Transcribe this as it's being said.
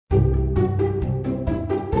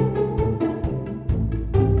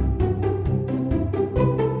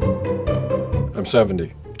I'm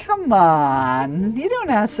 70. Come on, you don't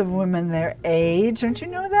ask the women their age, don't you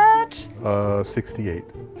know that? 68.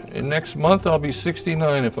 And next month I'll be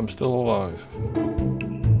 69 if I'm still alive.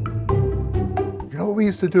 You know what we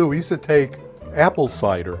used to do? We used to take apple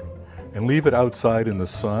cider and leave it outside in the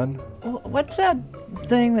sun. What's that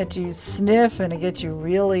thing that you sniff and it gets you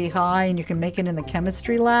really high and you can make it in the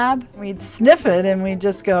chemistry lab? We'd sniff it and we'd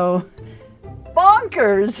just go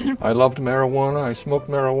bonkers. I loved marijuana. I smoked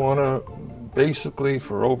marijuana basically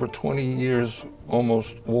for over 20 years,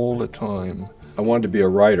 almost all the time. I wanted to be a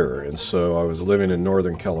writer, and so I was living in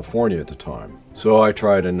Northern California at the time. So I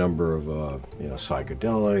tried a number of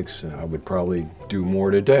psychedelics, and I would probably do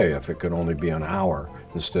more today if it could only be an hour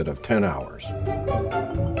instead of 10 hours.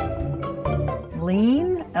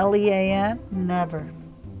 Lean? L-E-A-N? Never.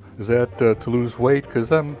 Is that to lose weight?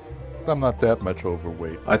 Because I'm not that much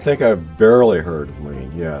overweight. I think I've barely heard of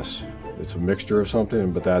lean, yes. It's a mixture of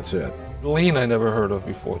something, but that's it. Lean I never heard of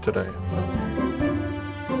before today.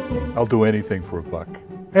 I'll do anything for a buck.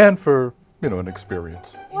 And for, an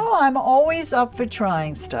experience. Well, I'm always up for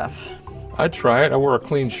trying stuff. I'd try it. I wear a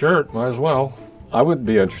clean shirt, might as well. I would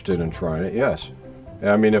be interested in trying it, yes.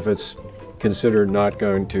 I mean, if it's considered not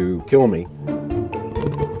going to kill me.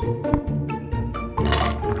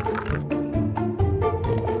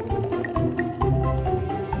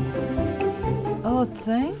 Oh,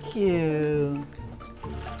 thank you.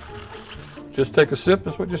 Just take a sip,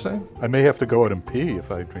 is what you're saying? I may have to go out and pee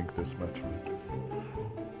if I drink this much.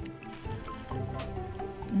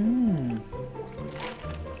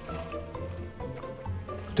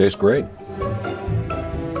 Tastes great.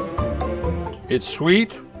 It's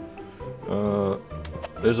sweet.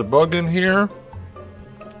 There's a bug in here.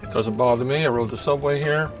 It doesn't bother me. I rode the subway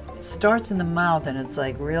here. Starts in the mouth and it's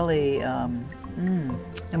like really, and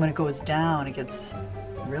when it goes down, it gets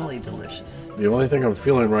really delicious. The only thing I'm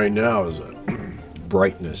feeling right now is a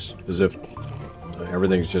brightness, as if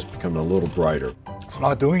everything's just becoming a little brighter. It's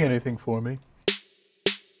not doing anything for me.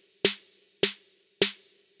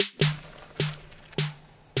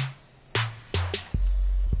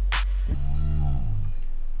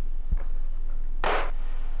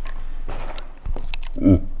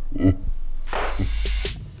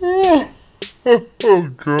 Oh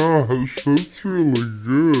gosh, that's really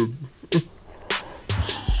good.